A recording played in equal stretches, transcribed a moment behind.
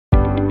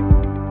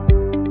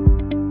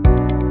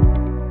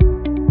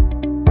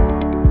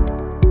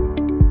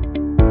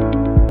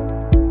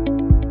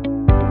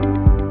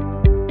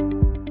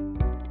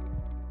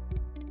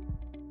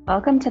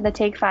Welcome to the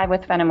Take 5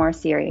 with Fenimore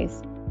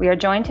Series. We are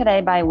joined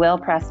today by Will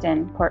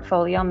Preston,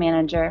 Portfolio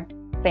Manager,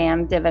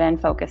 FAM Dividend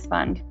Focus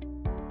Fund.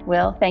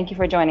 Will, thank you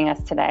for joining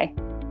us today.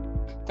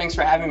 Thanks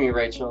for having me,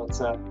 Rachel. It's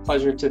a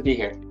pleasure to be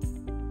here.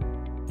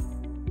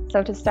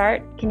 So to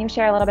start, can you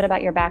share a little bit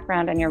about your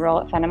background and your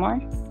role at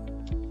Fenimore?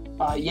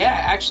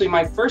 Actually,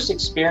 my first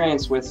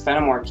experience with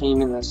Fenimore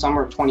came in the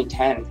summer of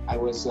 2010. I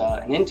was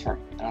an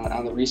intern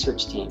on the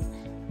research team.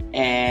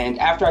 And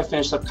after I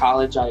finished up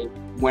college, I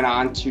went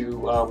on to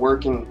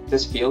work in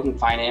this field in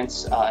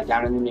finance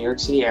down in the New York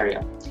City area.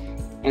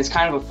 And it's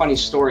kind of a funny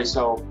story.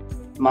 So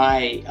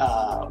my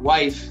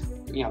wife,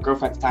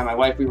 girlfriend at the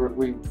time, we were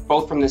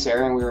both from this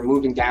area, and we were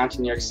moving down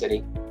to New York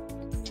City.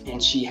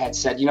 And she had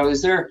said,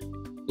 there's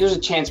a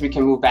chance we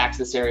can move back to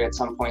this area at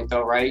some point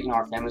though, right?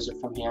 Our families are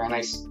from here. And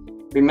I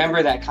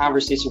remember that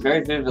conversation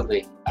very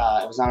vividly.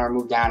 It was on our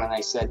move down, and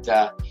I said,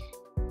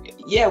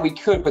 yeah, we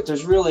could, but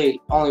there's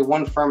really only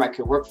one firm I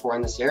could work for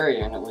in this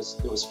area, and it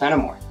was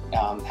Fenimore.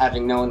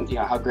 Having known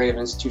how great of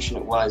an institution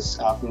it was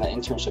from the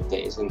internship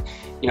days, and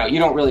you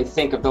don't really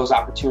think of those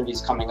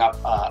opportunities coming up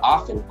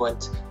often,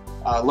 but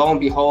lo and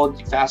behold,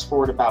 you fast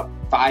forward about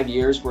 5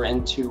 years, we're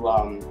into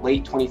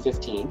late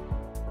 2015,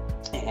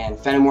 and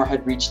Fenimore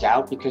had reached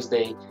out because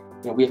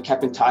we had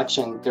kept in touch,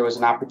 and there was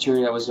an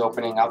opportunity that was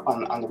opening up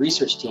on the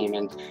research team,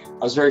 and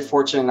I was very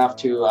fortunate enough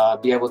to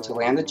be able to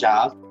land the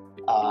job.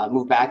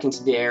 Moved back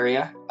into the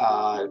area,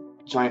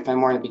 joined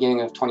Fenimore in the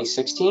beginning of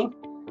 2016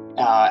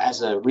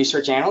 as a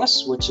research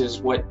analyst, which is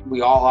what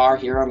we all are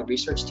here on the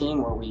research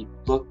team, where we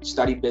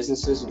study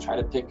businesses and try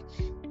to pick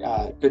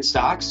good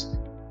stocks.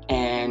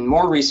 And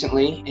more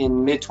recently,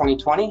 in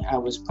mid-2020, I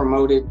was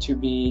promoted to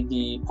be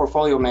the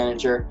portfolio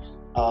manager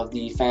of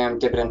the FAM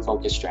dividend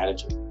focus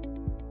strategy.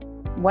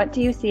 What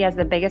do you see as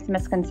the biggest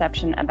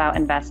misconception about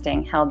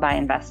investing held by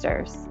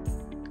investors?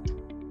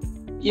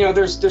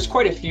 There's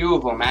quite a few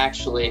of them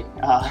actually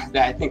that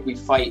I think we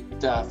fight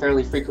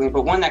fairly frequently,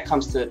 but one that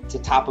comes to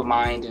top of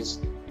mind is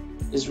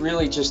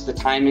really just the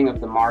timing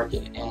of the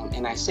market.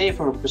 And I say it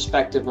from a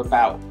perspective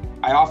about,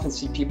 I often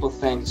see people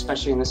think,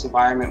 especially in this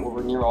environment where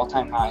we're near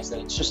all-time highs, that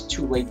it's just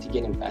too late to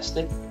get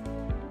invested.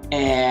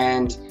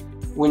 And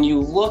when you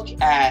look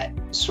at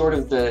sort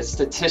of the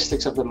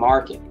statistics of the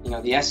market,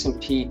 the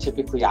S&P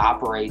typically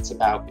operates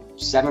about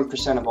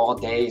 7% of all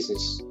days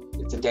is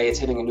the day it's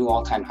hitting a new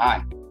all-time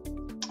high.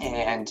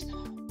 And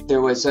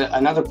there was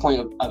another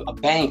point, a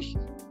bank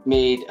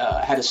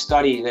had a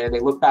study there. They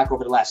looked back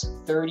over the last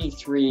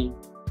 33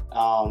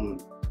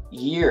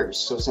 years,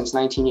 so since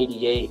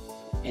 1988,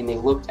 and they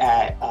looked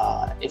at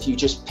if you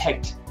just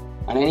picked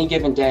on any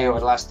given day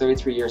over the last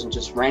 33 years and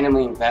just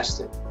randomly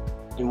invested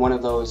in one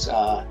of those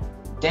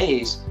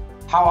days,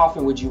 how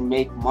often would you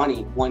make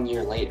money 1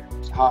 year later?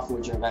 How often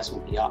would your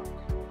investment be up?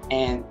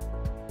 And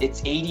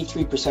it's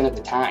 83% of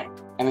the time.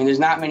 I mean, there's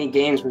not many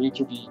games where you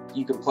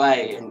can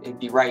play and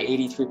be right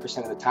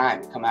 83% of the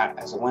time and come out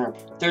as a winner.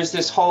 There's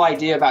this whole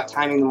idea about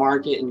timing the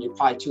market, and you're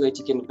probably too late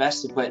to get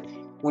invested. But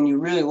when you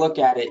really look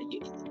at it,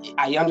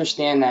 I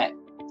understand that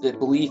the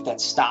belief that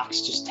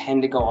stocks just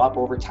tend to go up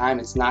over time.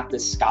 It's not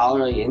this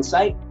scholarly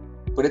insight,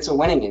 but it's a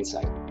winning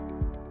insight.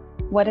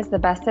 What is the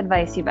best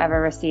advice you've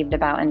ever received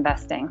about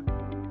investing?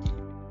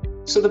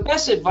 So the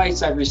best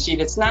advice I've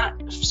received, it's not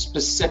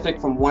specific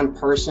from one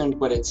person,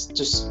 but it's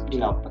just,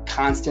 a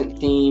constant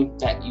theme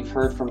that you've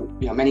heard from,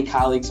 many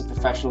colleagues and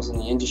professionals in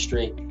the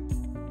industry.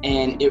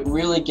 And it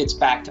really gets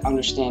back to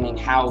understanding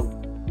how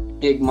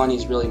big money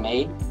is really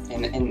made.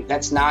 And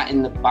that's not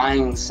in the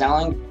buying and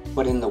selling,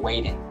 but in the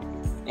waiting.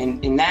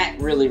 And that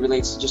really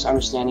relates to just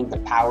understanding the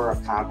power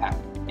of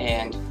compounding.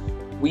 And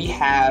we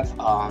have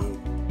a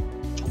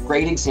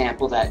great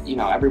example that,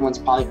 everyone's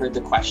probably heard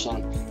the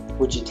question,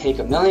 would you take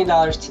 $1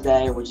 million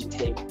today, or would you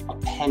take a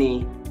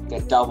penny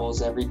that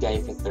doubles every day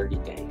for 30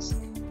 days?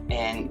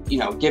 And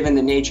given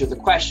the nature of the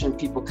question,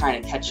 people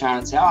kind of catch on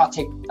and say, "Oh, I'll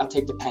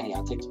take the penny.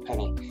 I'll take the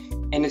penny,"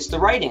 and it's the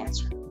right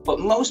answer. But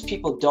most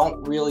people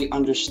don't really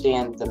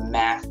understand the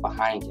math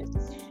behind it.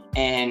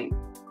 And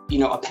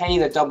a penny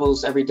that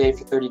doubles every day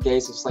for 30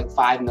 days is like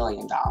 $5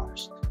 million.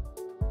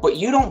 But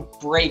you don't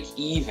break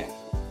even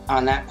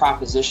on that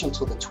proposition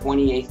until the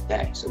 28th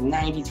day, so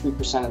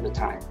 93% of the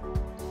time.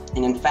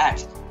 And in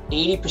fact,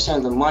 80%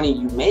 of the money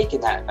you make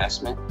in that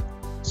investment,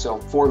 so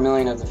 $4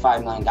 million of the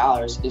 $5 million,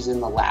 is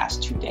in the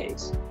last 2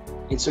 days.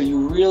 And so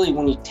you really,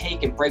 when you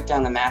take and break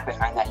down the math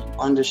behind that, you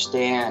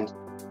understand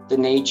the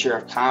nature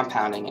of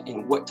compounding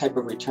and what type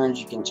of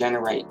returns you can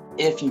generate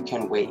if you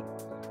can wait.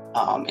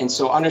 And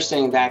so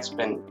understanding that's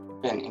been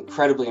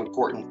incredibly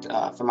important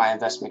for my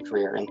investment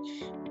career. And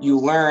you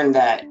learn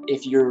that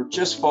if you're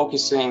just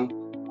focusing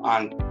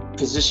on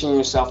positioning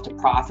yourself to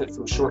profit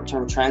from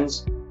short-term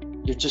trends,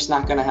 you're just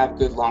not going to have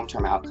good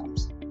long-term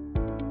outcomes.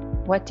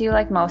 What do you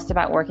like most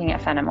about working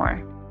at Fenimore?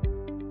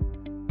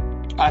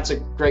 That's a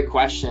great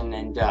question,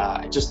 and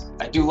I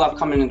do love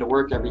coming into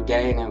work every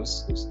day, and it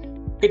was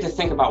good to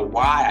think about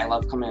why I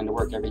love coming into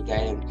work every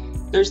day.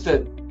 And there's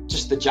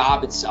the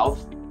job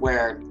itself,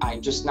 where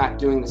I'm just not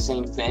doing the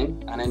same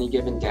thing on any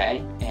given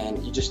day,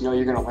 and you just know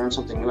you're going to learn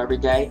something new every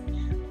day.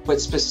 but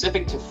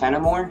specific to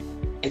Fenimore,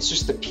 it's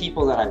just the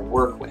people that I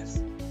work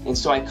with. And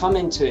so I come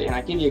into, and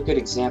I give you a good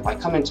example, I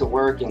come into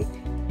work and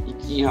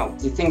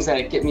the things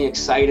that get me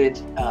excited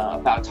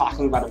about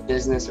talking about a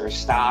business or a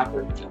stock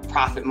or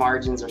profit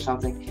margins or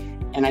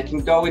something. And I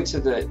can go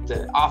into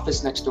the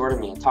office next door to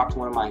me and talk to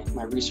one of my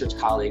research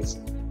colleagues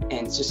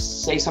and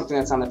just say something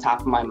that's on the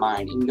top of my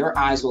mind, and their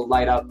eyes will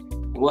light up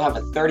and we'll have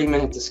a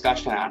 30-minute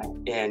discussion on it.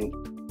 And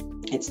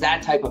it's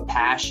that type of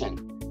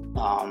passion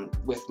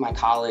with my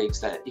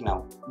colleagues that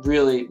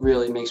really,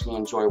 really makes me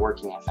enjoy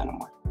working at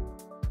Fenimore.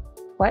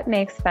 What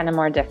makes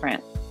Fenimore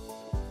different?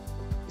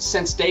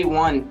 Since day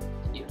one,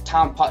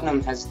 Tom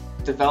Putnam has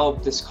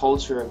developed this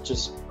culture of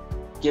just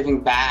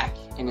giving back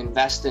and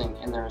investing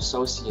in their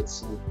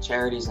associates and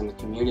charities in the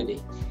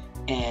community.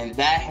 And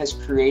that has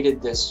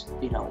created this,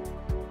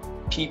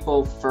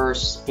 people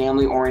first,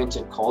 family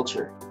oriented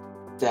culture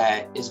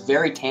that is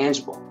very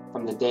tangible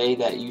from the day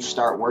that you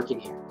start working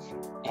here.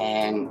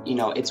 And,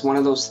 it's one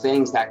of those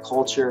things, that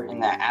culture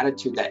and that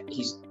attitude, that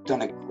he's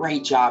done a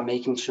great job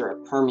making sure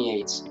it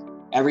permeates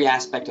every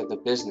aspect of the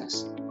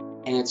business.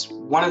 And it's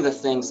one of the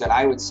things that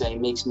I would say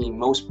makes me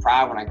most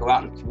proud when I go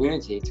out in the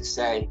community to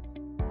say,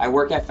 I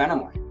work at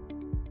Fenimore.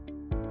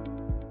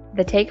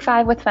 The Take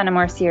 5 with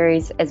Fenimore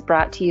series is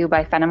brought to you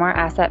by Fenimore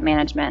Asset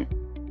Management.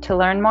 To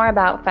learn more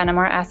about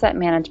Fenimore Asset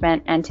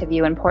Management and to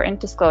view important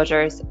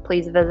disclosures,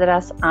 please visit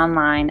us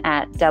online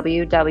at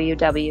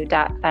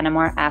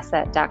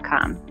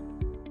www.fenimoreasset.com.